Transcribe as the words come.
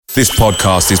This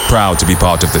podcast is proud to be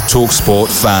part of the TalkSport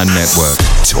Fan Network.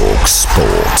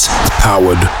 TalkSport.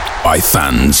 Powered by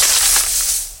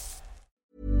fans.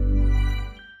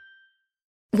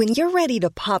 When you're ready to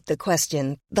pop the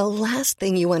question, the last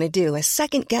thing you want to do is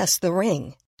second-guess the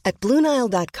ring. At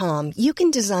BlueNile.com, you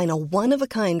can design a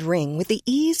one-of-a-kind ring with the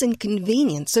ease and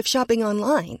convenience of shopping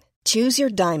online. Choose your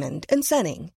diamond and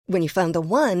setting. When you find the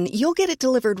one, you'll get it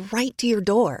delivered right to your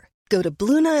door. Go to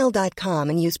BlueNile.com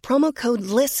and use promo code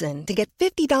LISTEN to get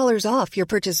 $50 off your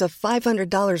purchase of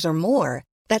 $500 or more.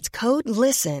 That's code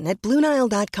LISTEN at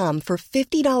BlueNile.com for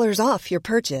 $50 off your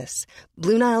purchase.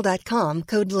 BlueNile.com,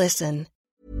 code LISTEN.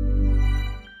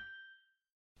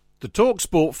 The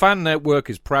TalkSport Fan Network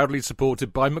is proudly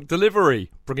supported by McDelivery,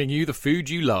 bringing you the food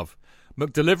you love.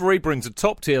 McDelivery brings a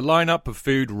top-tier lineup of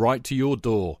food right to your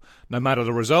door. No matter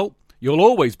the result, you'll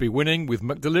always be winning with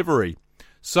McDelivery.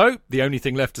 So, the only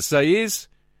thing left to say is,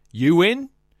 you win?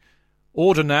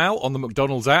 Order now on the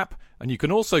McDonald's app, and you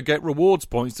can also get rewards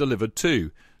points delivered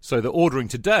too, so that ordering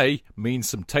today means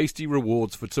some tasty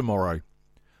rewards for tomorrow.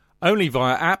 Only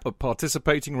via app at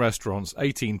participating restaurants.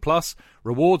 18 plus,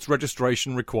 rewards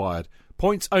registration required.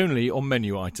 Points only on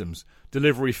menu items.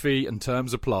 Delivery fee and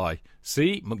terms apply.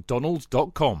 See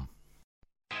mcdonalds.com.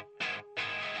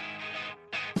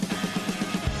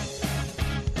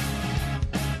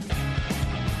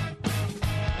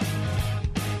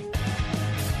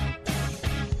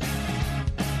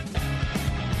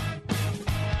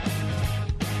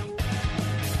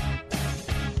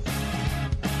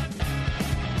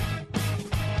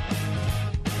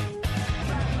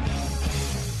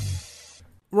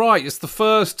 Right, it's the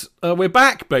first, we're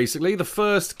back basically, the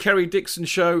first Kerry Dixon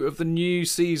show of the new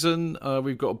season.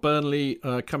 We've got Burnley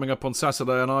coming up on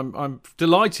Saturday, and I'm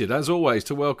delighted, as always,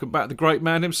 to welcome back the great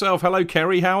man himself. Hello,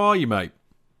 Kerry, how are you, mate?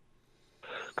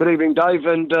 Good evening, Dave,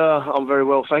 and I'm very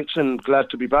well, thanks, and glad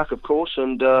to be back, of course,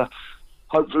 and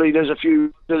hopefully there's a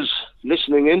few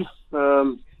listening in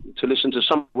to listen to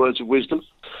some words of wisdom,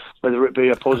 whether it be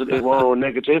a positive one or a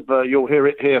negative. You'll hear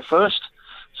it here first,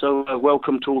 so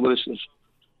welcome to all the listeners.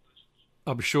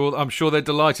 I'm sure they're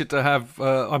delighted to have.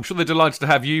 I'm sure they're delighted to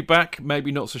have you back.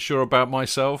 Maybe not so sure about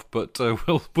myself, but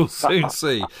we'll soon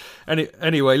see.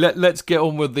 Anyway, let's get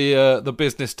on with the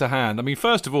business to hand. I mean,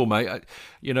 first of all, mate,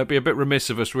 it'd be a bit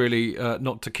remiss of us really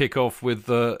not to kick off with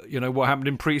what happened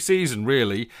in pre-season.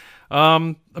 Really,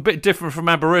 a bit different from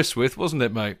Aberystwyth, wasn't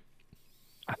it, mate?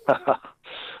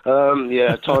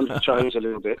 Yeah, times have changed a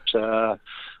little bit.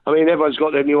 I mean, everyone's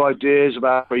got their new ideas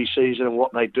about pre-season and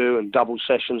what they do, and double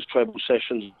sessions, treble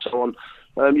sessions, and so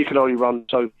on. You can only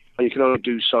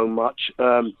do so much.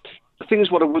 The thing is,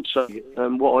 what I would say,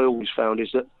 what I always found is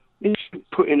that if you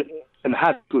put in and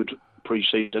had good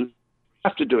pre-season, you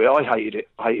have to do it. I hated it.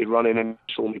 I hated running, and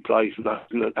saw me play.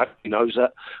 He knows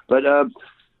that. But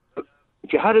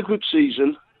if you had a good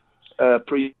season,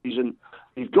 pre-season,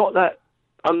 you've got that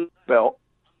under belt.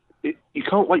 You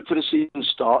can't wait for the season to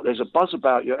start. There's a buzz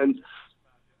about you, and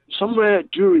somewhere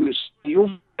during this,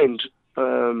 you'll find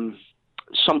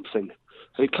something.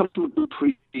 So it comes to a good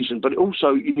pre-season, but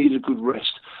also you need a good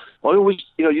rest. I always,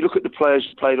 you look at the players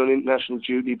who played on international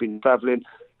duty, been travelling,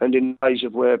 and in days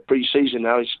of where pre-season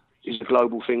now is a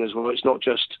global thing as well. It's not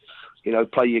just,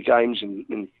 play your games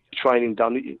and training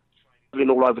done. You're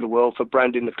travelling all over the world for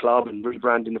branding the club and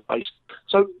rebranding the place.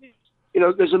 So,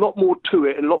 there's a lot more to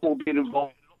it and a lot more being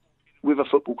involved with a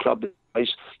football club.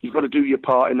 You've got to do your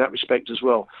part in that respect as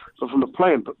well. But from a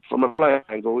playing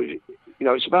angle,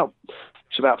 it's about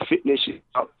fitness. It's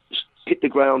about hit the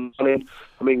ground running.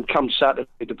 I mean, come Saturday,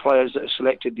 the players that are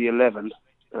selected, the 11,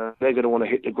 they're going to want to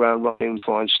hit the ground running,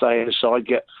 try and stay inside,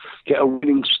 get a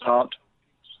winning start.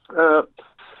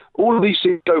 All of these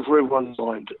things go for everyone's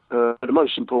mind. The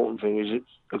most important thing is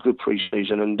a good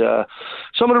pre-season, and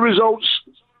some of the results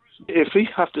iffy,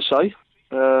 have to say.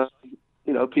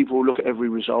 People will look at every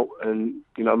result and,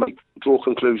 draw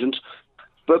conclusions.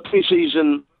 But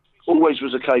pre-season always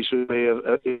was a case with me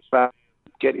of about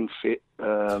getting fit.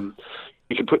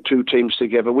 You can put two teams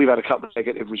together. We've had a couple of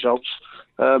negative results.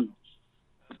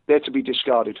 They're to be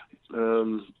discarded.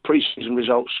 Pre-season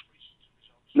results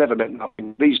never meant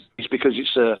nothing. These days, because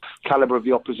it's the calibre of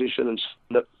the opposition and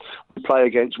that we play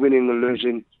against, winning and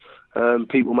losing,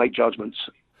 people make judgments.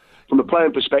 From a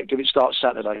playing perspective, it starts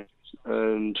Saturday.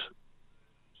 And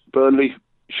Burnley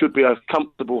should be a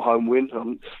comfortable home win.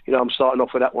 I'm starting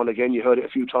off with that one again. You heard it a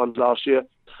few times last year.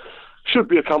 Should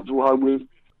be a comfortable home win.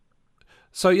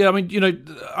 So, yeah, I mean,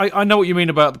 I know what you mean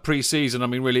about the pre-season. I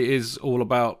mean, really, it is all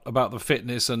about the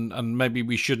fitness, and maybe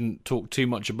we shouldn't talk too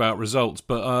much about results.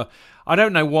 But I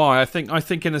don't know why. I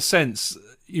think in a sense,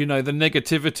 the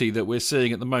negativity that we're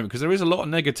seeing at the moment, because there is a lot of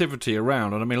negativity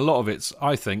around, and I mean, a lot of it's,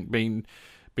 I think, being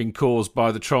caused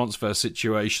by the transfer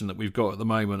situation that we've got at the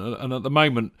moment. And at the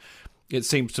moment, it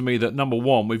seems to me that, number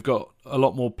one, we've got a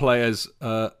lot more players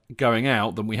going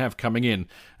out than we have coming in.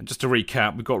 And just to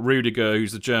recap, we've got Rudiger,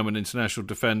 who's the German international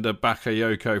defender,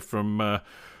 Bakayoko from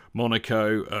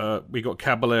Monaco. We got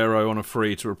Caballero on a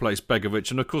free to replace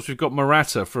Begovic. And, of course, we've got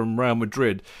Morata from Real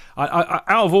Madrid. I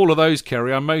out of all of those,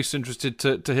 Kerry, I'm most interested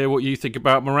to hear what you think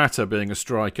about Morata being a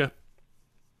striker.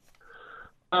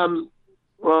 Well,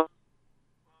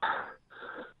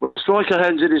 when a striker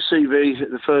hands in his CV,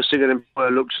 the first thing an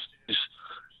employer looks is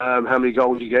how many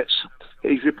goals he gets.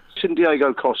 He's replacing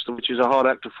Diego Costa, which is a hard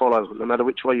act to follow, no matter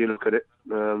which way you look at it,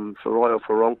 for right or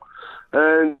for wrong.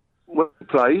 And when he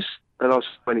plays, and also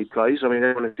when he plays, I mean,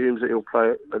 everyone assumes that he'll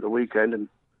play at the weekend, and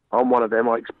I'm one of them.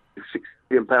 I expect £6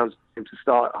 million for him to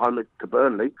start at home to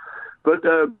Burnley. But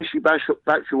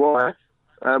Batshuayi,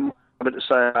 to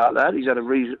say about that. He's had a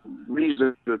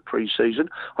reasonably good pre-season.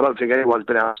 I don't think anyone's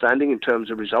been outstanding in terms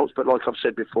of results, but like I've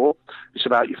said before, it's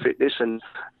about your fitness, and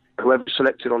whoever's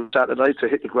selected on Saturday to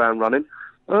hit the ground running.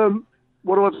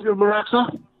 What do I think of Morata?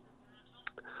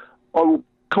 I will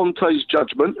Conte's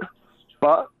judgment,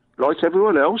 but like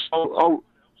everyone else, I'll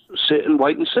sit and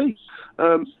wait and see.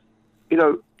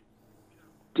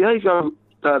 Diego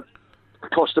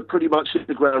Costa pretty much hit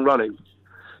the ground running.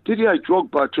 Didier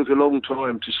Drogba took a long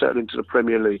time to settle into the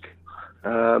Premier League.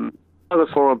 Other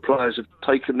foreign players have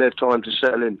taken their time to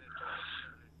settle in.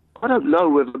 I don't know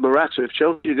whether Morata, if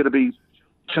Chelsea are going to be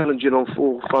challenging on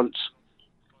four fronts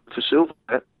for silver,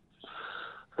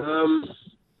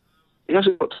 he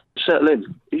hasn't got to settle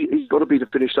in. He's got to be the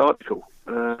finished article.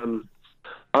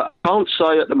 I can't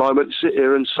say at the moment, sit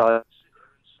here and say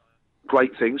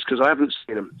great things, because I haven't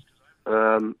seen him.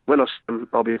 When I see him,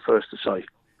 I'll be the first to say.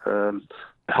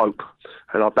 I hope.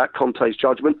 And I back Conte's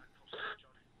judgment.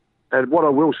 And what I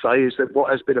will say is that what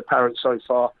has been apparent so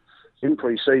far in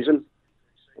pre-season,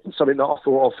 something that I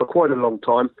thought of for quite a long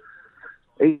time,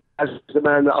 he is the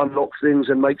man that unlocks things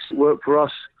and makes it work for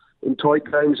us in tight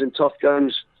games, in tough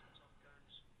games.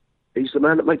 He's the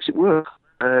man that makes it work.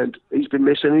 And he's been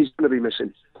missing, he's going to be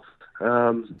missing.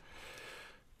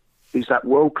 He's that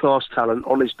world-class talent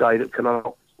on his day that can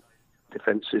unlock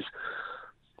defences.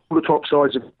 All the top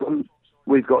sides have gone,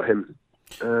 we've got him.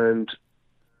 And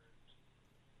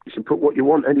you can put what you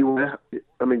want anywhere.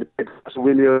 I mean,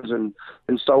 Williams and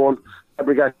so on.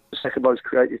 Fabregas, the second most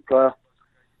creative player.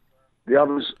 The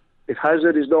others, if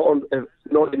Hazard is not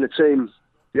in the team,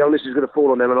 the onus is going to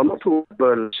fall on them. And I'm not talking about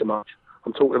Burnley so much.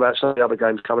 I'm talking about some of the other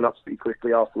games coming up pretty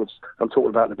quickly afterwards. I'm talking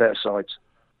about the better sides.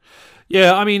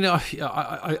 Yeah, I mean,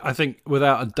 I think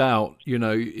without a doubt,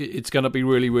 it's going to be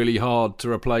really, really hard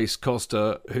to replace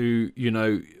Costa, who,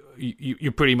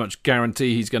 you pretty much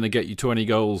guarantee he's going to get you 20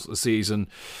 goals a season,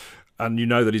 and you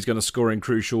know that he's going to score in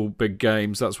crucial big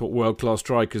games. That's what world-class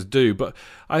strikers do. But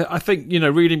I think,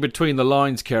 reading between the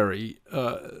lines, Kerry,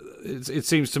 it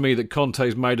seems to me that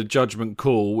Conte's made a judgment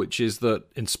call, which is that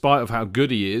in spite of how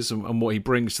good he is and what he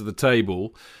brings to the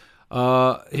table,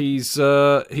 he's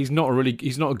not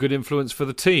a good influence for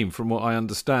the team, from what I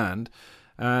understand.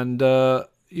 And I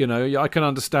can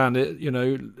understand it.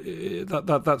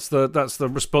 That's the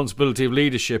responsibility of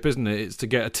leadership, isn't it? It's to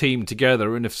get a team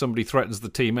together, and if somebody threatens the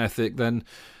team ethic, then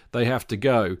they have to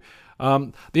go.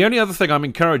 The only other thing I'm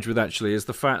encouraged with, actually, is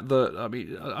the fact that,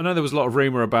 I know there was a lot of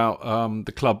rumour about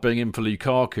the club being in for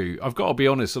Lukaku. I've got to be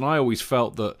honest, and I always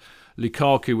felt that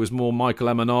Lukaku was more Michael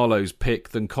Emenalo's pick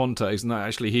than Conte's, and that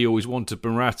actually he always wanted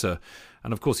Morata.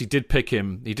 And of course he did pick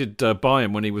him, he did buy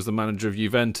him when he was the manager of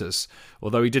Juventus,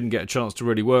 although he didn't get a chance to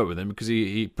really work with him because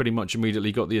he pretty much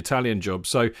immediately got the Italian job.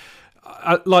 So,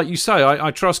 like you say, I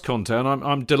trust Conte, and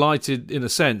I'm delighted in a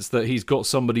sense that he's got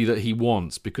somebody that he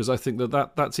wants, because I think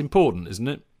that's important, isn't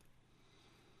it?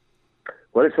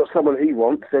 Well, if it's got someone he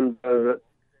wants, then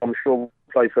I'm sure we'll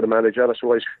play for the manager. That's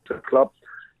always to the club.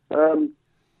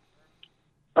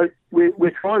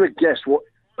 We're trying to guess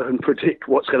and predict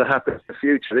what's going to happen in the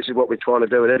future. This is what we're trying to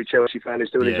do, and every Chelsea fan is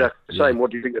doing exactly the same.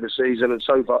 What do you think of the season and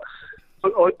so far?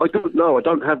 I don't know. I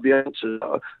don't have the answer.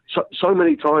 So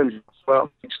many times I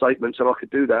make statements, and I could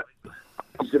do that.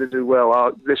 He's going to do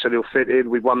well. Listen, he'll fit in.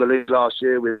 We won the league last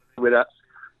year with that.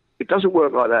 It doesn't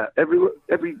work like that.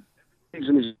 Every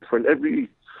season is different. Every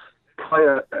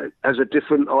player has a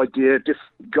different idea,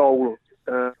 different goal.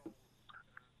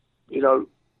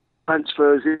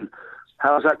 Transfers in.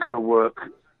 How's that going to work?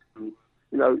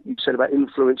 you said about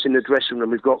influence in the dressing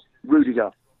room. We've got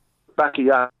Rudiger,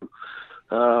 Bakayoko,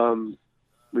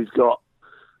 we've got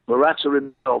Morata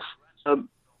himself,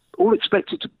 all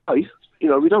expected to play.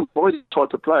 We don't buy these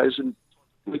type of players and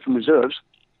make them reserves.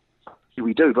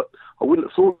 We do, but I wouldn't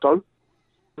have thought so.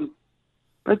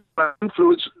 They've got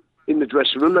influence in the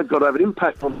dressing room. They've got to have an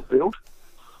impact on the field.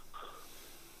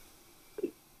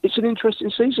 It's an interesting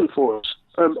season for us.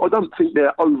 I don't think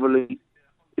they're overly,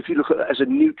 if you look at it as a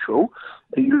neutral,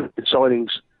 and you look at signings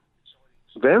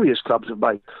various clubs have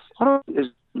made, I don't think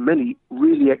there's many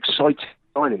really exciting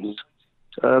signings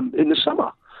in the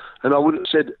summer. And I would have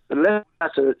said, unless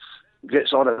Atta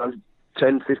gets,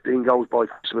 10, 15 goals by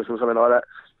Christmas or something like that,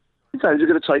 teams are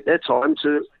going to take their time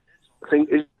to think,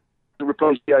 is to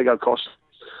replace Diego Costa,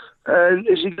 and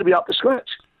is he going to be up to scratch?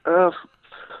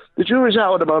 The jury's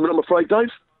out at the moment, I'm afraid, Dave.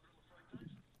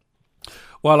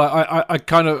 Well, I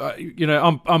kind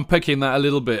of, I'm picking that a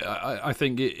little bit. I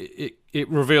think it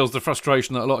reveals the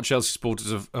frustration that a lot of Chelsea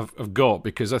supporters have got,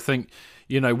 because I think,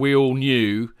 we all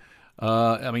knew,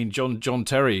 John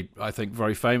Terry, I think,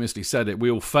 very famously said it. We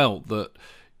all felt that,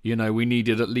 we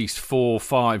needed at least 4 or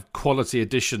 5 quality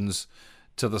additions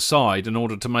to the side in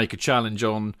order to make a challenge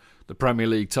on the Premier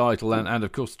League title and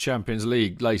of course the Champions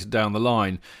League later down the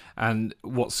line. And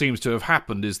what seems to have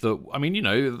happened is that,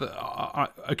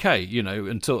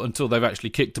 until they've actually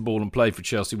kicked the ball and played for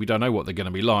Chelsea, we don't know what they're going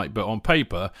to be like. But on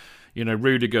paper,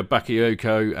 Rudiger,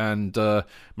 Bakayoko and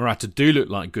Morata do look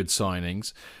like good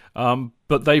signings.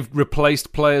 But they've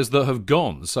replaced players that have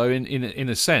gone. So in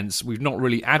a sense, we've not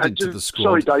really added to the squad.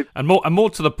 Sorry, Dave. And more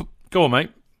to the... Go on,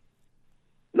 mate.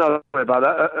 No, sorry about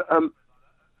that.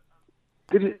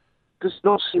 Does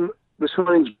not seem the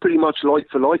signings pretty much like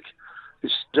for like?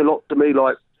 It's a lot to me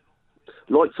like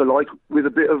for like with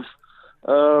a bit of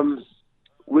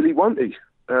Willy Wonky.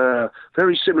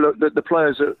 Very similar. The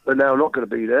players are now not going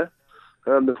to be there.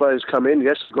 The players come in,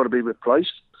 yes, they've got to be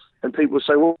replaced. And people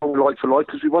say, well, like for like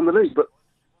because we won the league. But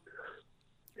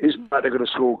is Matic going to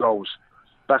score goals?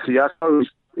 Bakayoko,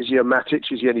 is he a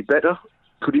Matic? Is he any better?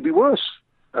 Could he be worse?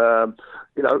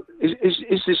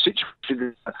 Is this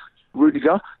situation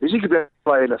Rudiger? Is he going to be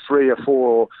playing a 3 or 4?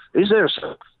 Or is there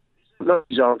no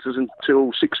these answers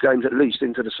until 6 games at least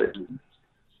into the season?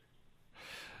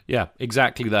 Yeah,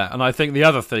 exactly that. And I think the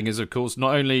other thing is, of course,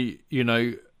 not only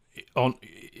in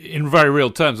very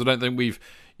real terms, I don't think we've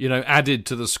added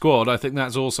to the squad. I think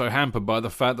that's also hampered by the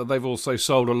fact that they've also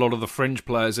sold a lot of the fringe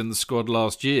players in the squad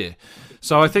last year.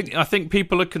 So I think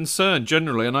people are concerned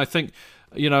generally, and I think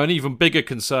an even bigger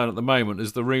concern at the moment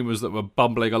is the rumours that were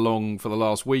bubbling along for the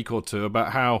last week or two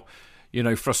about how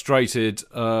frustrated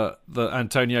that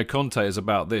Antonio Conte is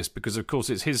about this, because of course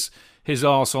it's his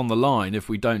arse on the line if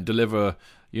we don't deliver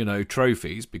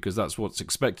trophies, because that's what's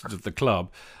expected of the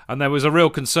club. And there was a real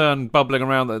concern bubbling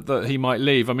around that he might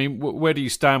leave. I mean, where do you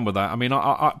stand with that? I mean,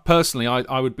 I personally,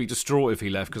 I would be distraught if he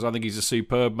left, because I think he's a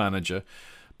superb manager.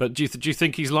 But do you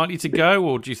think he's likely to go,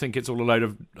 or do you think it's all a load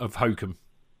of hokum?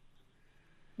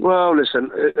 Well,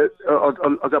 listen, I'll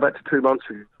go back to 2 months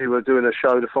ago. We were doing a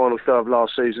show, the final show of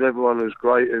last season. Everyone was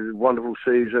great. It was a wonderful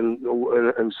season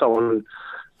and so on.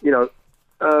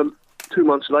 And, 2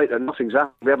 months later, nothing's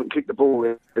happened. We haven't kicked the ball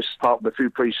in this part of a few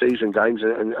pre-season games,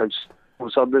 and all of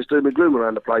a sudden there's doom and gloom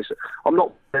around the place. I'm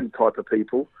not them type of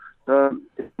people. I'm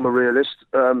a realist.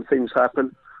 Things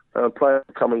happen. Players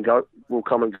come and go. Will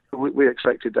come and go. We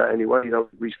expected that anyway.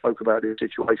 We spoke about the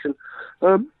situation.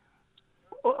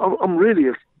 I'm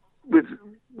really with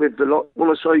the lot. When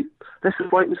I say let's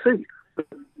just wait and see.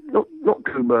 Not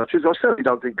too much. I certainly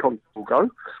don't think Conte will go.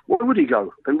 Why would he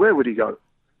go? And where would he go?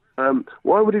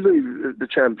 Why would he leave the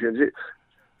champions?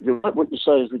 What you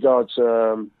say as regards,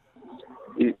 I'm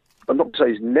not to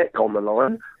say his neck on the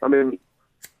line. I mean,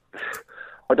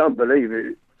 I don't believe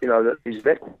it. That his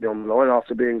neck would be on the line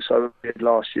after being so good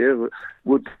last year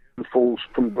would fall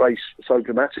from grace so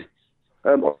dramatic.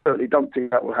 I certainly don't think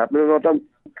that will happen, and I don't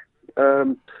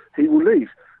think he will leave.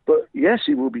 But yes,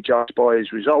 he will be judged by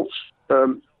his results.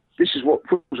 This is what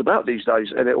football's about these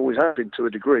days, and it always has been to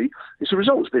a degree. It's a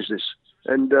results business.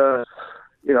 And, no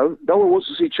one wants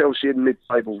to see Chelsea in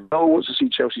mid-table. No one wants to see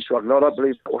Chelsea struggling. I don't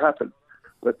believe that will happen.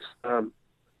 But, I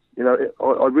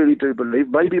really do believe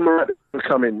maybe Morata will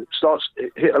come in,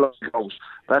 hit a lot of goals.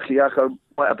 Bakayoko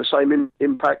might have the same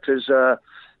impact as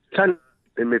Kane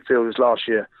in midfield as last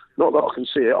year. Not that I can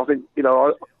see it. I think,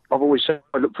 I've always said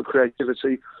I look for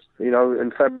creativity,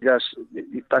 and Fabregas,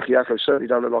 Bakayoko certainly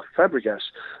don't look like Fabregas.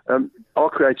 Our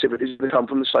creativity is going to come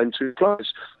from the same 2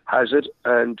 players, Hazard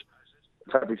and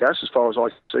Fabregas, as far as I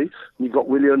can see. And you've got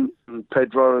Willian and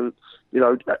Pedro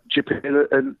and, chip in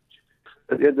and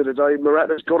at the end of the day,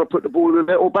 Morata's got to put the ball in the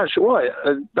net or bash away.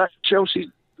 And that's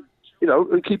Chelsea,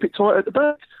 and keep it tight at the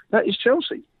back. That is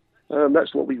Chelsea.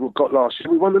 That's what we got last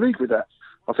year. We won the league with that.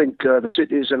 I think the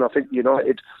Cities and I think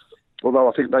United, although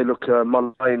I think they look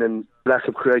mundane and lack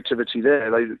of creativity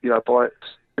there, they, by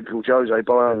typical Jose,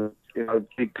 by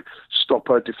big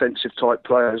stopper, defensive type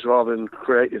players rather than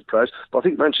creative players. But I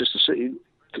think Manchester City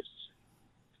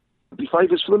would be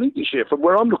favourites for the league this year, from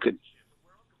where I'm looking.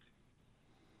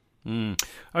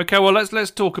 Okay, well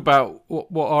let's talk about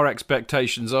what our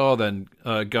expectations are then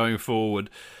going forward.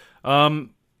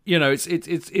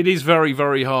 It is very,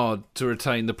 very hard to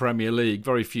retain the Premier League.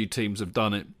 Very few teams have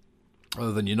done it,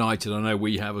 other than United. I know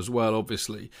we have as well,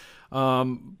 obviously.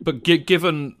 But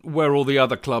given where all the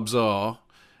other clubs are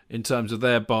in terms of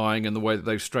their buying and the way that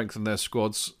they've strengthened their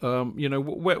squads,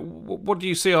 what do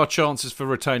you see our chances for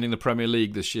retaining the Premier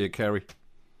League this year, Kerry?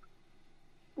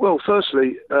 Well,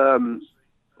 firstly,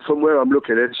 from where I'm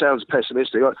looking at it, sounds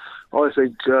pessimistic. I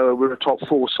think we're a top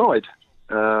 4 side,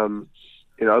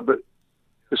 but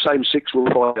the same 6 will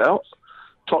find out.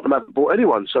 Tottenham haven't bought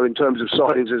anyone, so in terms of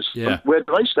signings, where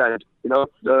do they stand?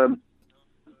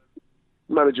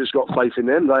 Manager's got faith in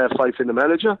them. They have faith in the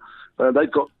manager.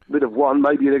 They've got rid of one.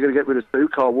 Maybe they're going to get rid of 2.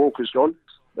 Carl Walker's gone.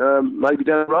 Maybe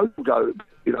down the road will go.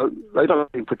 They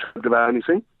don't think perturbed about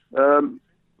anything.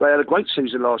 They had a great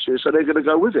season last year, so they're going to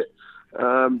go with it.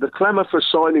 The clamour for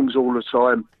signings all the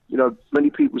time. Many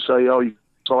people say, "Oh, you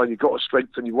sign, you've got to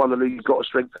strengthen. You won the league, you've got to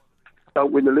strengthen."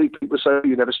 Don't win the league, people say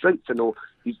you never strengthen, or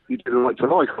you do like for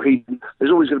like.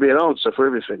 There's always going to be an answer for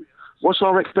everything. What's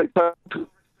our expectation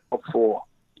for?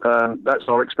 That's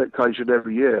our expectation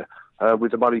every year,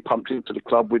 with the money pumped into the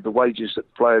club, with the wages that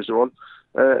the players are on,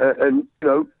 and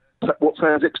what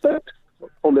fans expect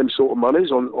on them sort of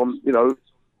monies, on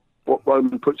what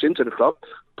Roman puts into the club.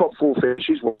 Top 4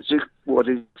 finishes, what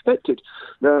is expected.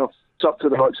 Now it's up to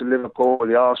the likes of Liverpool,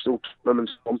 the Arsenal, Tottenham, and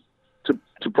so on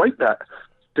to break that.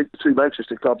 I think the 2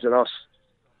 Manchester clubs and us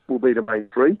will be the main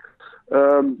 3.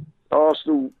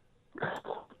 Arsenal,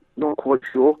 not quite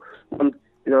sure.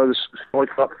 The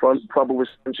striker up front, trouble with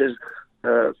Sanchez,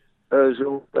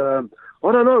 Ozil.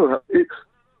 I don't know.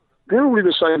 They're all in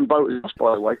the same boat as us,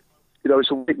 by the way.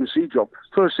 It's a wait and see job.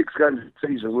 First 6 games of the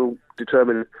season will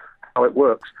determine how it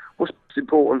works. What's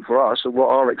important for us and what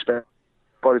our expect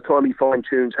by the time he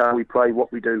fine-tunes how we play,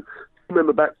 what we do.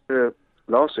 Remember back to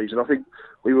last season, I think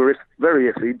we were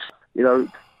very iffy.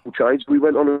 Change. We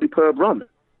went on a superb run.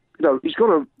 He's got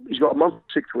a month,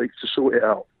 6 weeks to sort it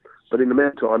out. But in the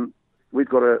meantime, we've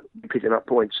got to be picking up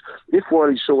points. If while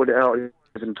he's sorted it out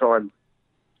in time,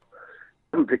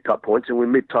 we haven't picked up points and we're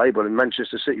mid-table, and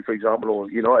Manchester City, for example, or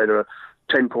United are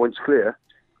 10 points clear,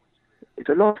 it's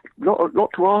a lot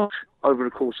to ask over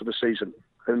the course of the season.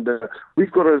 And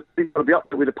we've got to be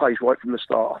up with the pace right from the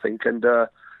start, I think. And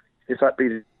if that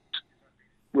be,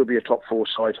 we'll be a top 4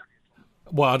 side.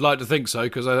 Well, I'd like to think so,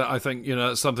 because I think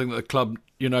it's something that the club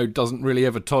doesn't really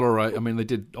ever tolerate. I mean, they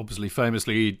did obviously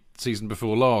famously season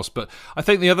before last, but I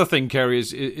think the other thing, Kerry,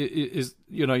 is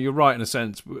you're right in a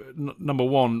sense. Number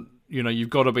one, you've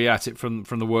got to be at it from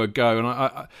the word go, and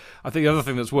I think the other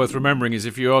thing that's worth remembering is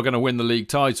if you are going to win the league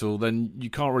title, then you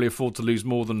can't really afford to lose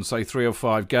more than say 3 or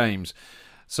 5 games.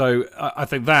 So I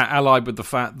think that, allied with the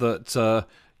fact that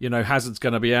Hazard's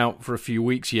going to be out for a few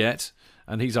weeks yet,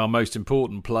 and he's our most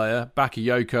important player.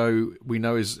 Bakayoko, we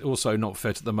know, is also not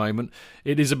fit at the moment.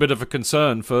 It is a bit of a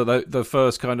concern for the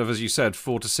first kind of, as you said,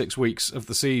 4 to 6 weeks of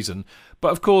the season.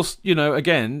 But of course,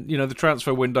 the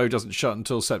transfer window doesn't shut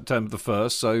until September the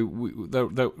 1st, so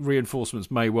the reinforcements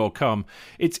may well come.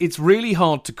 It's really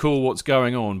hard to call what's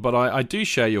going on, but I do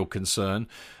share your concern.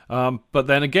 But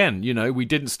then again, we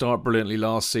didn't start brilliantly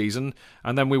last season,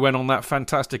 and then we went on that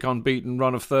fantastic unbeaten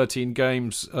run of 13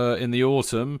 games in the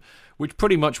autumn, which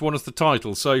pretty much won us the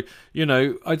title. So,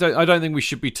 I don't think we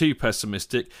should be too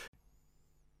pessimistic.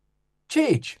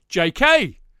 Cheech.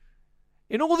 JK,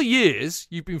 in all the years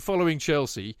you've been following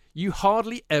Chelsea, you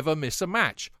hardly ever miss a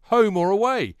match, home or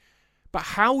away. But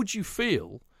how would you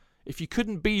feel if you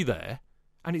couldn't be there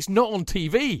and it's not on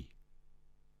TV?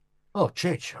 Oh,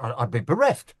 Chich, I'd be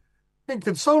bereft.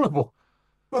 Inconsolable.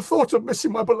 The thought of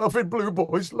missing my beloved Blue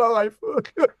Boys live.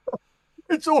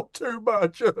 It's all too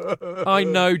much. I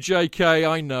know, JK,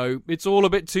 I know. It's all a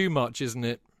bit too much, isn't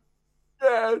it?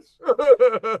 Yes.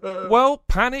 Well,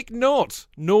 panic not.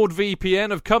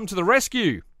 NordVPN have come to the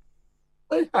rescue.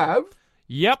 They have?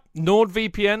 Yep,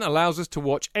 NordVPN allows us to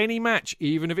watch any match,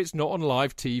 even if it's not on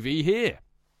live TV here.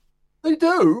 They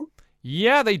do?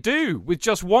 Yeah, they do. With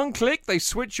just one click, they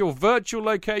switch your virtual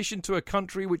location to a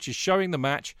country which is showing the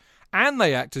match, and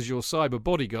they act as your cyber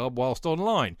bodyguard whilst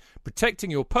online,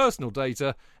 protecting your personal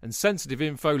data and sensitive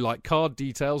info like card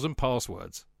details and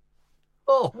passwords.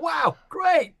 Oh, wow,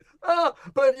 great.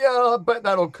 But yeah, I bet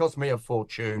that'll cost me a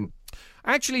fortune.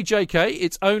 Actually, JK,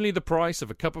 it's only the price of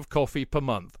a cup of coffee per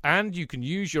month, and you can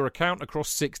use your account across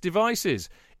 6 devices.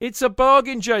 It's a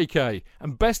bargain, JK,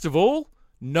 and best of all,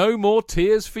 no more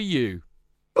tears for you.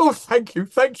 Oh, thank you,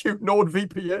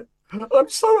 NordVPN. I'm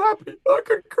so happy, I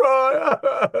could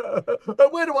cry.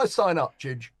 Where do I sign up,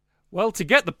 Chidge? Well, to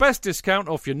get the best discount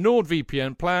off your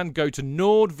NordVPN plan, go to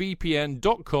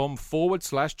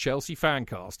nordvpn.com/Chelsea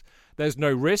Fancast. There's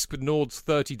no risk with Nord's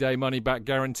 30-day money-back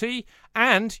guarantee,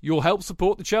 and you'll help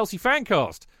support the Chelsea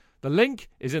Fancast. The link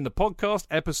is in the podcast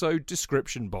episode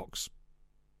description box.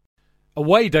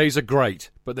 Away days are great,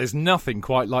 but there's nothing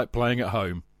quite like playing at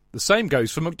home. The same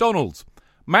goes for McDonald's.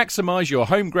 Maximise your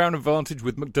home ground advantage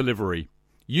with McDelivery.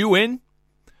 You in?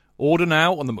 Order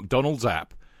now on the McDonald's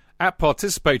app. At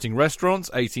participating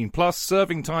restaurants, 18 plus,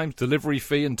 serving times, delivery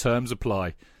fee and terms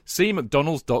apply. See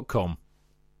mcdonalds.com.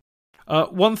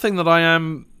 One thing that I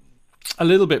am a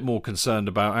little bit more concerned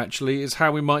about, actually, is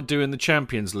how we might do in the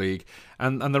Champions League.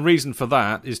 And the reason for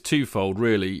that is twofold,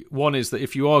 really. One is that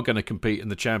if you are going to compete in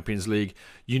the Champions League,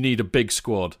 you need a big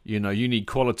squad. You need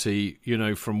quality,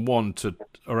 from 1 to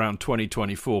around 20,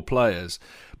 24 players.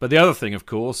 But the other thing, of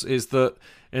course, is that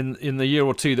in the year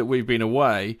or two that we've been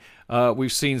away,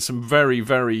 we've seen some very,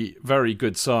 very, very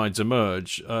good sides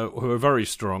emerge who are very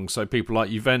strong. So people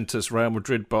like Juventus, Real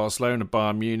Madrid, Barcelona,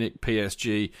 Bayern Munich,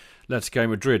 PSG, Atletico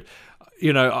Madrid.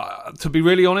 To be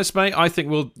really honest, mate, I think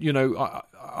we'll,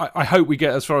 I hope we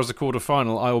get as far as the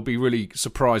quarter-final. I will be really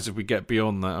surprised if we get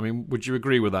beyond that. I mean, would you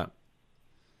agree with that?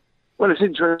 Well, it's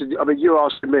interesting. I mean, you're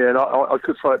asking me, and I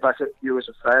could throw it back at you as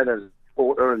a fan and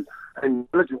supporter and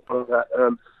intelligent for that.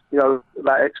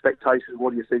 About expectations.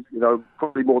 What do you think?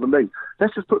 Probably more than me.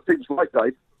 Let's just put things right,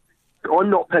 Dave. I'm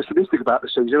not pessimistic about the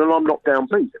season, and I'm not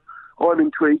downbeat. I'm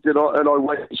intrigued, and I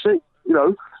wait and see.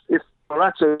 If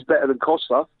Morata is better than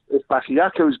Costa, if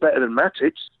Bakayoko is better than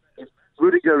Matic, if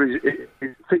Rudiger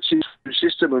fits his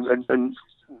system and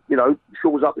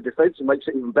shores up the defence and makes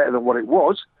it even better than what it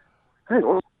was, hang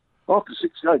on. After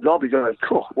 6 games, I'll be going,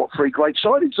 what 3 great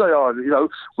signings they are.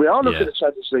 We are looking at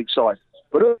Champions League side.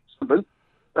 But at the moment,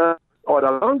 I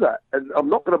don't know that. And I'm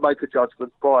not going to make a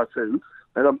judgment prior to.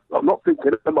 And I'm not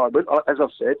thinking at the moment, as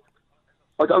I've said,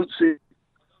 I don't see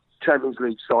Champions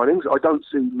League signings. I don't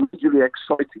see really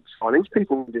exciting signings.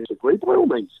 People will disagree, by all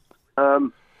means.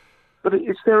 But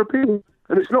it's their opinion.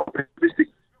 And it's not realistic.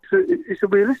 It's a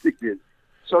realistic view.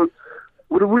 So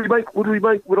would I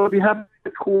be happy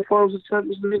at quarterfinals of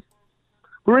Champions League?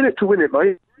 We're in it to win it,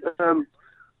 mate.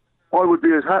 I would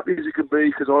be as happy as it could be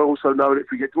because I also know that if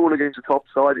we get drawn against the top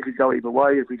side, it could go either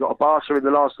way. If we got a Barca in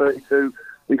the last 32,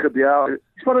 we could be out.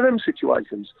 It's one of them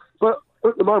situations. But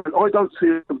at the moment, I don't see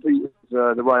it competing with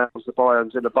the Reals, the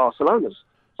Bayerns and the Barcelonas.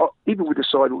 Even with the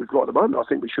side that we've got at the moment, I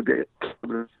think we should be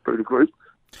through the group.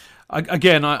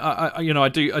 Again, I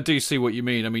do see what you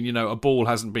mean. I mean, a ball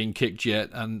hasn't been kicked yet,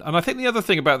 and I think the other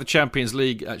thing about the Champions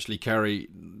League, actually, Kerry,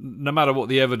 no matter what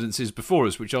the evidence is before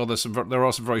us, which there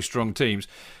are some very strong teams,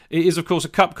 it is of course a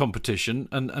cup competition,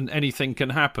 and anything can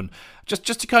happen. Just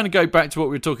to kind of go back to what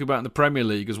we were talking about in the Premier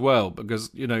League as well,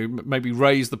 because maybe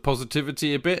raise the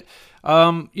positivity a bit.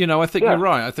 I think you're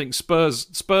right. I think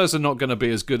Spurs are not going to be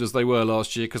as good as they were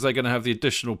last year because they're going to have the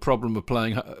additional problem of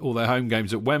playing all their home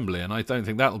games at Wembley, and I don't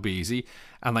think that'll be easy.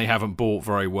 And they haven't bought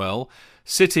very well.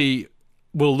 City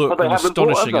will look an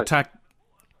astonishing attack.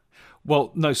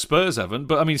 Well, no, Spurs haven't,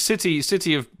 but I mean, City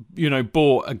have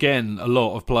bought again a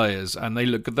lot of players, and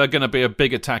they're going to be a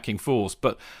big attacking force.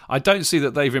 But I don't see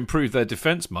that they've improved their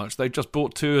defence much. They've just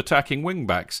bought 2 attacking wing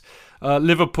backs.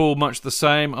 Liverpool much the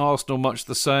same, Arsenal much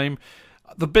the same.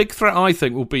 The big threat, I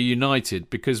think, will be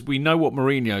United because we know what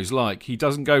Mourinho's like. He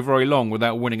doesn't go very long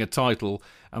without winning a title,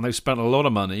 and they've spent a lot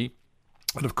of money.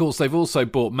 And of course, they've also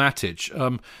bought Matic.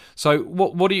 So,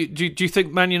 what do you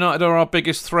think? Man United are our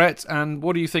biggest threat, and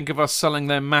what do you think of us selling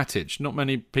them Matic? Not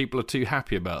many people are too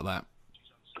happy about that.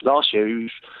 Last year, he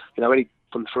was, any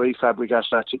from 3: Fabregas,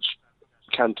 Matic,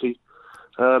 Kante.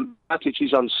 Matic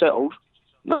is unsettled,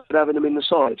 not having him in the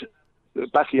side.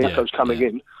 Bakayoko's coming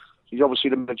in. He's obviously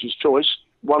the manager's choice.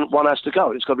 One has to go,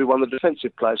 and it's got to be one of the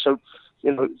defensive players. So,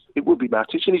 it would be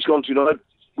Matic, and he's gone to United.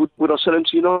 Would I sell him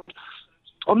to United?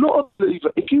 I'm not a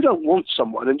believer. If you don't want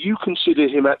someone and you consider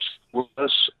him actually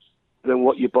worse than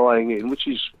what you're buying in, which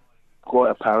is quite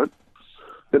apparent,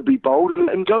 then be bold and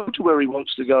let him go to where he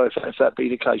wants to go if that be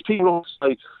the case. People always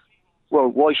say, well,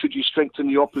 why should you strengthen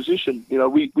the opposition?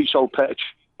 We sold Petr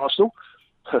Arsenal.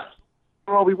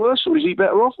 Are we worse or is he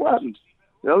better off? What happened?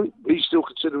 You know, he's still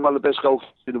considered one of the best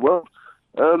goalkeepers in the world.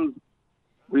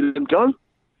 We let him go.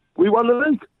 We won the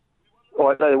league. All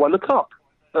right, they won the cup.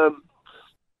 Do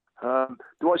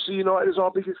I see United as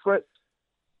our biggest threat?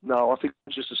 No, I think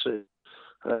Manchester City.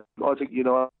 I think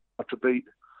United have to beat.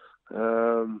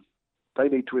 They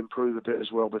need to improve a bit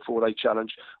as well before they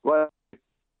challenge. Well,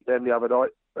 them the other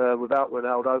night, without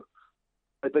Ronaldo,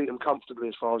 they beat them comfortably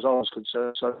as far as I was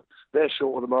concerned. So they're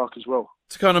short of the mark as well.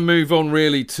 To kind of move on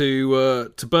really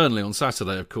to Burnley on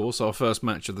Saturday, of course, our first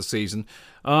match of the season.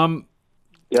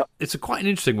 Yeah, it's quite an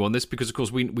interesting one, this, because of course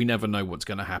we never know what's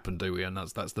going to happen, do we? And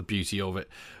that's the beauty of it.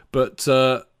 But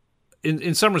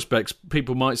in some respects,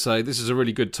 people might say this is a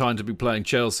really good time to be playing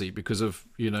Chelsea because of,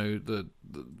 you know,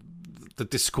 the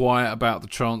disquiet about the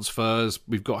transfers.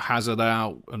 We've got Hazard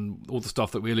out and all the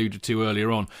stuff that we alluded to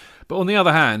earlier on. But on the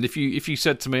other hand, if you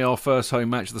said to me our first home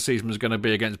match of the season was going to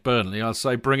be against Burnley, I'd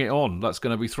say bring it on. That's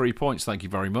going to be 3 points. Thank you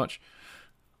very much.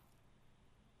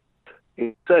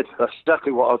 Instead, that's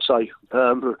exactly what I'd say.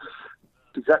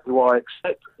 It's exactly what I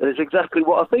expect, and it's exactly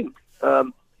what I think.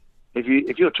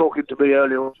 If you're talking to me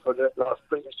earlier on for the last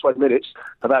previous 20 minutes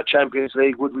about Champions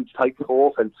League, would we take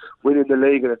fourth and winning the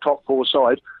league and a top four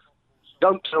side,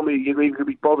 don't tell me you're even going to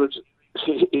be bothered.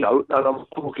 You know, and I'm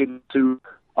talking to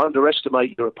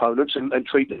underestimate your opponents and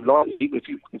treat them lightly. If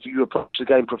you approach the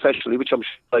game professionally, which I'm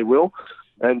sure they will,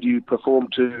 and you perform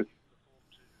to,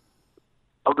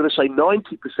 I'm going to say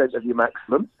 90% of your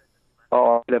maximum,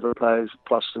 are 11 players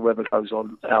plus whoever goes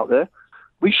on out there,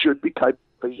 we should be capable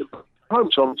of home.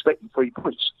 So I'm expecting 3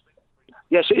 points.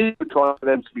 Yes, it is a good time for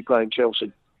them to be playing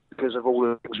Chelsea because of all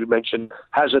the things we mentioned.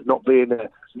 Hazard not being there,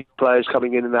 new players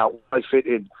coming in and out, they fit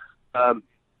in.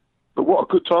 But what a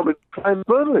good time to be playing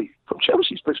Burnley from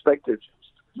Chelsea's perspective.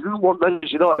 You wouldn't want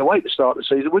Manchester United away to start the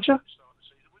season, would you?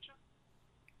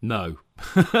 No,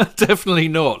 definitely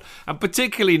not, and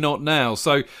particularly not now.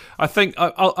 So I think,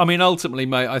 I mean, ultimately,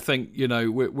 mate, I think, you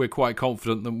know, we're quite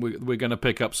confident that we're going to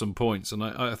pick up some points, and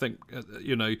I think,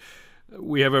 you know,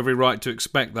 we have every right to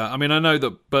expect that. I mean, I know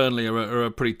that Burnley are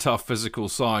a pretty tough physical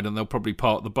side, and they'll probably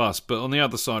park the bus. But on the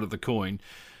other side of the coin,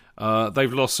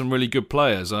 they've lost some really good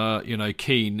players. You know,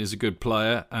 Keane is a good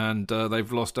player, and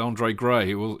they've lost Andre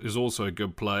Gray, who is also a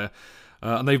good player.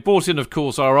 And they've brought in, of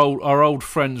course, our old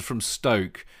friends from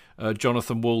Stoke,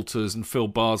 Jonathan Walters and Phil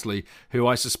Barsley, who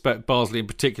I suspect Barsley in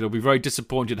particular will be very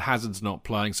disappointed Hazard's not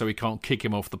playing, so he can't kick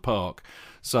him off the park.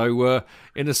 So,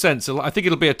 in a sense, I think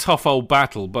it'll be a tough old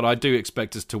battle, but I do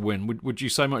expect us to win. Would you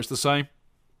say much the same?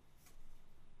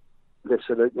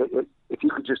 Listen, if you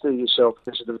could just hear yourself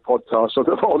listen to the podcast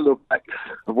on the back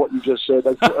of what you just said,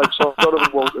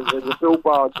 Jonathan Walters and Phil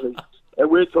Barsley,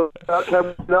 and we're talking about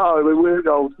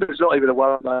there's not even a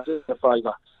one man in a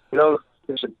favour. You know,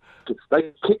 listen,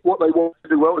 they kick what they want to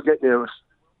do well to get near us.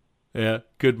 Yeah,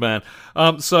 good man.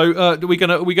 So, are we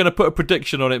gonna put a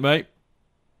prediction on it, mate?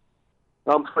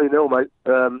 I'm 3-0, mate.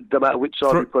 No matter which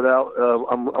side we put out,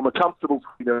 I'm a comfortable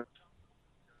 3-0.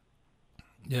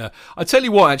 Yeah, I tell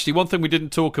you what. Actually, one thing we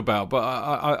didn't talk about, but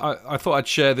I thought I'd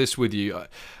share this with you.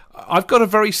 I've got a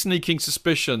very sneaking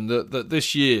suspicion that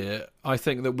this year, I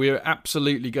think that we're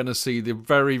absolutely going to see the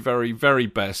very, very, very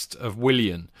best of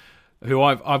Willian, who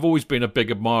I've always been a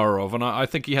big admirer of, and I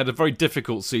think he had a very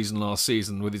difficult season last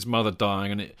season with his mother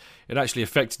dying, and it actually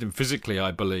affected him physically,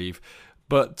 I believe.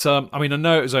 But, I mean, I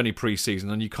know it was only pre-season,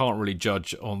 and you can't really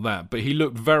judge on that, but he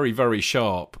looked very, very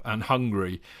sharp and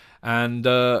hungry, and,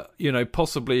 you know,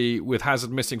 possibly with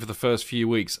Hazard missing for the first few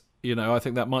weeks, you know, I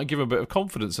think that might give him a bit of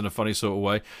confidence in a funny sort of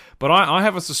way. But I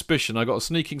have a suspicion, I got a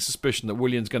sneaking suspicion that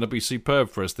Willian's going to be superb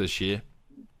for us this year.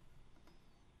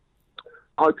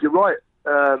 I hope you're right.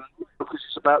 Because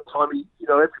it's about time,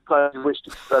 every player wishes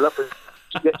to develop and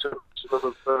to get to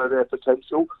maximum of their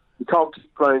potential. You can't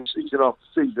keep playing season after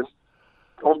season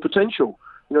on potential.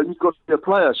 You know, you've got to be a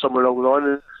player somewhere along the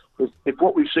line. And if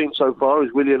what we've seen so far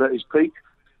is Willian at his peak,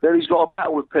 then he's got a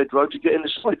battle with Pedro to get in the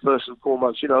side first and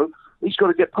foremost. You know, he's got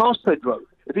to get past Pedro.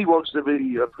 If he wants to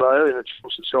be a player in a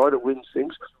Chelsea side that wins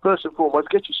things, first and foremost,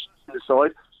 get you in the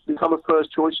side, become a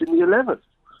first choice in the 11.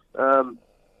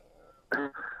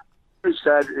 Very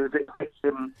sad if it affects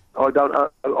him. I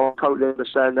totally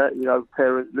understand that. You know,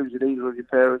 losing either of your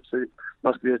parents, it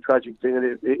must be a tragic thing, and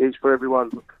it is for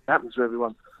everyone. It happens to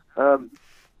everyone.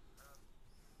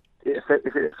 If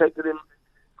it affected him,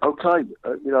 okay.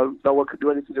 No one could do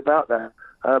anything about that.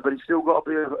 But he's still got to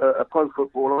be a pro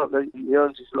footballer. He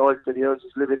earns his life and he earns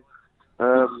his living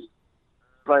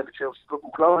playing for Chelsea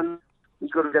Football Club, and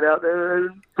he's got to get out there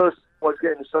and first of all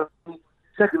get in the sun.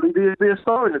 Secondly, be a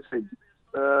star in the team.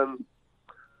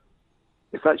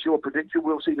 If that's your prediction,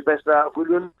 we'll see the best out of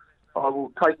Willian. I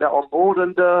will take that on board,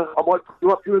 and I might put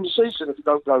you up during the season if you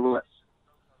don't go with it.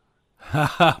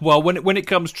 Well, when it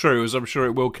comes true, as I'm sure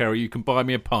it will, Kerry, you can buy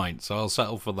me a pint, so I'll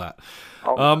settle for that.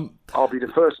 I'll be the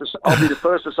first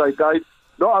to say, Dave.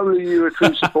 Not only are you a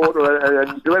true supporter and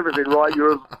you do everything right,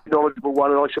 you're a knowledgeable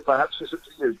one, and I should perhaps listen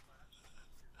to you.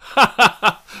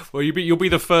 Well, you'll be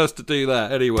the first to do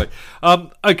that anyway.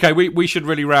 Okay, we should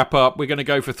really wrap up. We're going to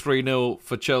go for 3-0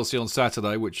 for Chelsea on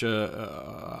Saturday, which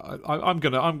I'm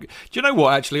going to. Do you know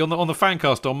what? Actually, on the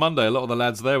Fancast on Monday, a lot of the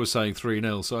lads there were saying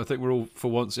 3-0. So I think we're all for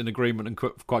once in agreement and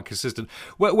quite consistent.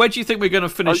 Where do you think we're going to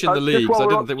finish in the league?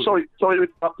 Sorry to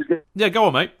interrupt again. Yeah, go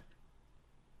on, mate.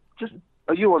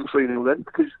 Are you on 3-0 then?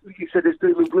 Because you said there's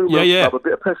doom and gloom. Yeah. A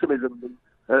bit of pessimism.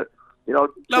 So no,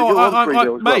 you're on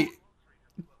 3-0 mate. Well.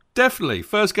 Definitely,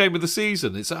 first game of the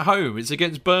season. It's at home. It's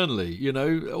against Burnley.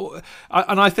 And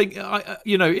I think,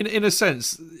 in a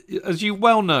sense, as you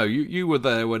well know, you were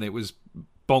there when it was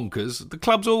bonkers. The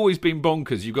club's always been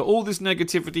bonkers. You've got all this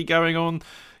negativity going on.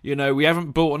 We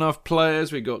haven't bought enough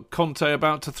players. We've got Conte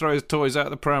about to throw his toys out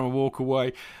the pram and walk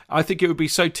away. I think it would be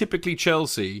so typically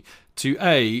Chelsea to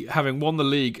having won the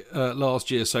league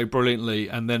last year so brilliantly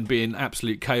and then be in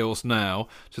absolute chaos now,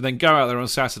 to then go out there on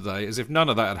Saturday as if none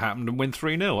of that had happened and win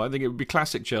 3-0. I think it would be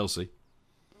classic Chelsea.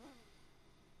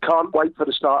 Can't wait for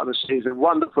the start of the season.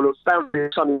 Wonderful. It's bound to be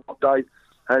a sunny hot day,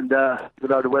 and the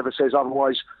weather says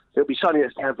otherwise. It'll be sunny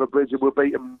at Stamford Bridge, and we'll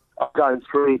beat them up going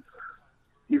 3.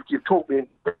 You've talked me in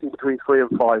between 3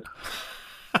 and 5.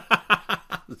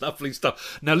 Lovely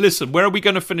stuff. Now listen, where are we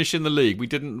going to finish in the league? We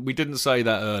didn't say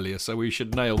that earlier, so we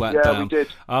should nail that down. Yeah, we did.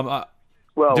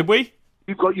 Well, did we?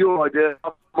 You've got your idea.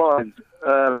 Mine.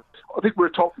 I think we're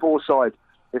a top 4 side.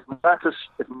 If Matas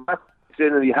is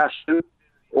in and he has to,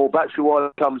 or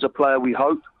Batshuayi becomes a player we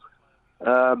hope,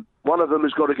 one of them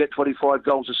has got to get 25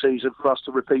 goals a season for us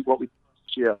to repeat what we did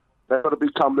this year. They've got to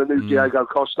become the new Diego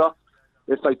Costa.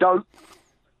 If they don't,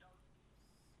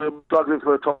 we're struggling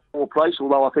for a top 4 place,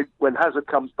 although I think when Hazard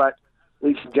comes back,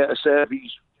 he can get us there if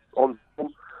he's on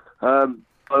form. I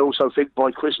also think by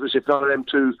Christmas, if none of them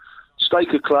two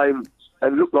stake a claim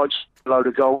and look like a load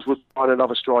of goals, we'll find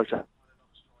another striker.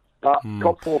 But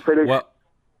top 4 finish,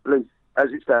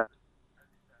 as it stands.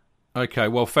 Okay,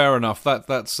 well, fair enough.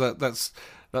 That's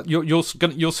you're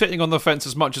sitting on the fence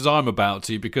as much as I'm about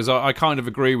to, because I kind of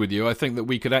agree with you. I think that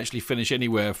we could actually finish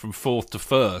anywhere from 4th to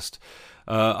 1st.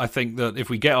 I think that if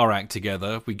we get our act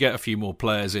together, if we get a few more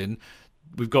players in,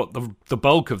 we've got the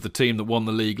bulk of the team that won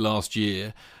the league last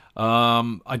year.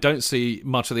 I don't see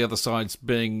much of the other sides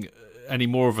being any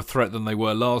more of a threat than they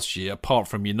were last year, apart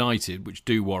from United, which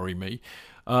do worry me.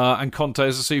 And Conte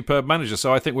is a superb manager,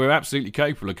 so I think we're absolutely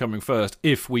capable of coming first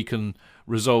if we can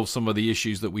resolve some of the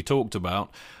issues that we talked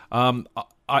about.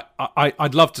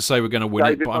 I'd love to say we're going to win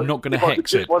it, but I'm not going to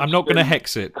hex it. I'm not going to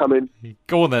hex it. Come in.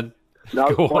 Go on then.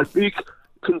 No, my big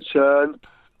concern,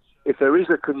 if there is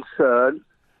a concern,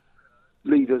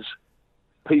 leaders,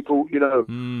 people,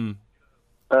 the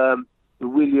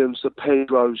Williams, the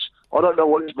Pedros. I don't know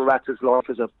what Morata's like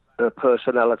as a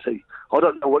personality. I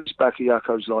don't know what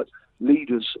Bakayuko's like.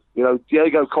 Leaders,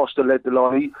 Diego Costa led the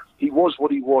line. He was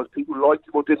what he was. People liked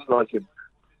him or didn't like him.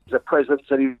 He's a presence,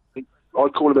 and I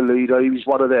call him a leader. He was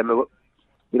one of them,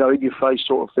 in your face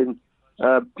sort of thing.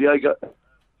 Diego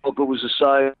Pogba was the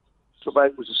same.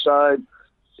 Bank was the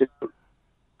same.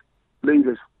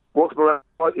 Leaders. What's Morata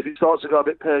like? If it starts to go a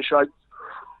bit pear-shaped,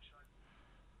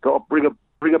 got to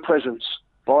bring a presence.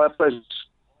 Buy a presence.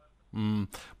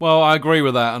 Well, I agree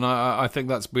with that, and I think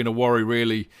that's been a worry,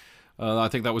 really. I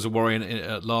think that was a worry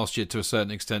last year to a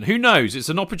certain extent. Who knows? It's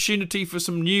an opportunity for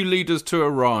some new leaders to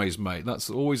arise, mate. That's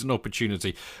always an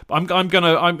opportunity. I'm not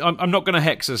going to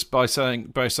hex us by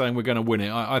saying we're going to win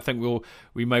it. I think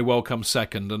we may well come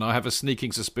second, and I have a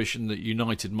sneaking suspicion that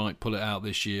United might pull it out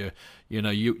this year.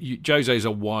 Jose's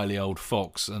a wily old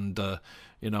fox, and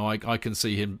I can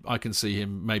see him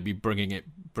maybe bringing it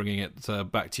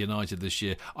back to United this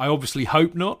year. I obviously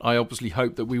hope not. I obviously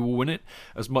hope that we will win it,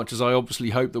 as much as I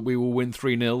obviously hope that we will win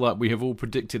 3-0 like we have all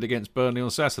predicted against Burnley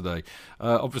on Saturday.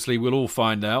 Obviously, we'll all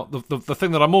find out. The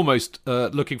thing that I'm almost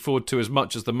looking forward to as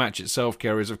much as the match itself,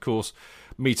 Kerry, is, of course,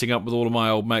 meeting up with all of my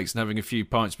old mates and having a few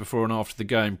pints before and after the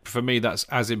game. For me, that's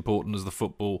as important as the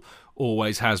football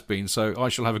always has been. So I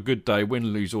shall have a good day,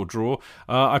 win, lose or draw.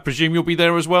 I presume you'll be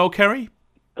there as well, Kerry?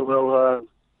 Well,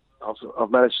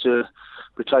 I've managed to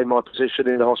retain my position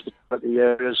in the hospitality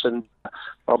areas, and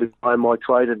I'll be playing my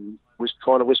trade and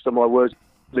trying to whisper my words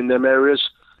in them areas.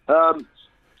 You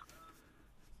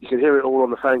can hear it all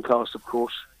on the Fancast, of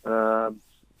course.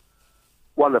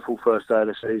 Wonderful first day of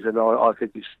the season. I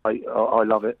think it's great. I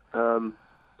love it.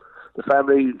 the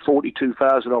family,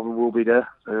 42,000 of them will be there,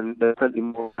 and there are plenty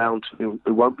more around who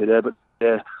won't be there, but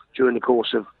they're during the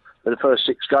course of the first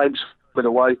 6 games, been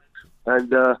away.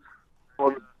 And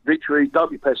on victory,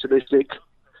 don't be pessimistic.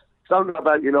 Don't know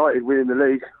about United winning the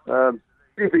league.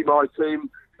 It'll be my team.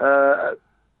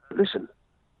 Listen,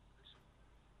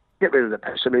 get rid of the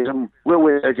pessimism. We'll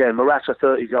win again. Morata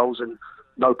 30 goals and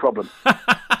no problem.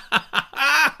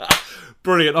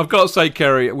 Brilliant. I've got to say,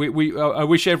 Kerry, I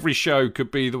wish every show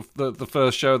could be the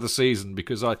first show of the season,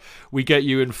 because we get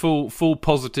you in full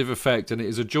positive effect, and it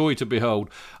is a joy to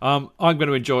behold. I'm going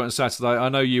to enjoy it on Saturday. I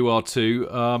know you are too.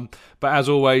 But as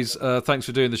always, thanks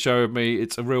for doing the show with me.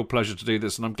 It's a real pleasure to do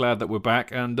this, and I'm glad that we're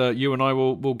back. And you and I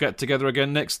will get together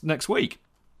again next week.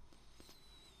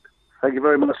 Thank you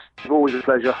very much. It's always a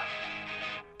pleasure.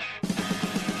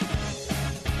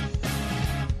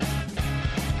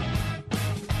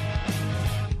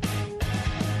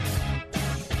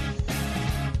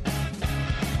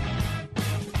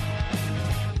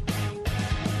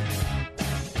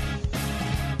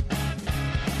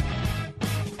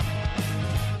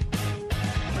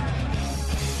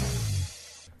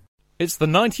 It's the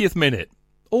 90th minute.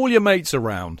 All your mates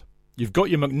around. You've got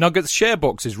your McNuggets share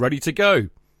boxes ready to go.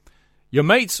 Your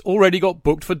mates already got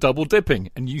booked for double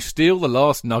dipping, and you steal the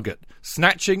last nugget,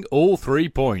 snatching all 3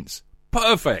 points.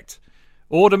 Perfect.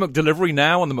 Order McDelivery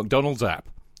now on the McDonald's app.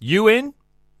 You in?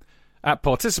 At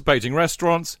participating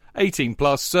restaurants, 18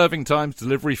 plus, serving times,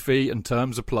 delivery fee and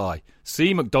terms apply.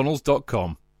 See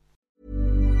mcdonalds.com.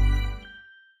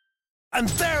 And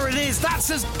there it is,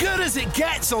 that's as good as it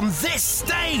gets on this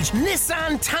stage.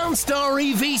 Nissan Townstar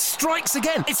EV strikes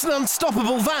again. It's an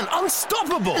unstoppable van,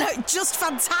 unstoppable. Just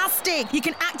fantastic. You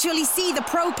can actually see the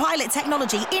ProPilot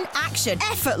technology in action.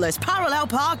 Effortless parallel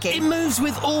parking. It moves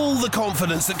with all the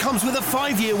confidence that comes with a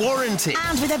 5-year warranty.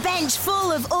 And with a bench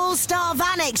full of all-star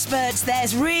van experts,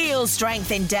 there's real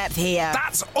strength in depth here.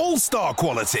 That's all-star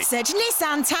quality. Search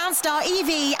Nissan Townstar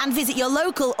EV and visit your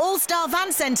local all-star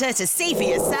van centre to see for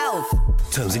yourself.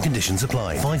 Terms and conditions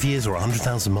apply. 5 years or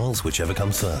 100,000 miles, whichever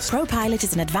comes first. ProPilot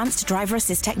is an advanced driver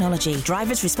assist technology.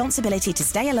 Driver's responsibility to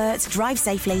stay alert, drive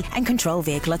safely and control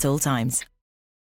vehicle at all times.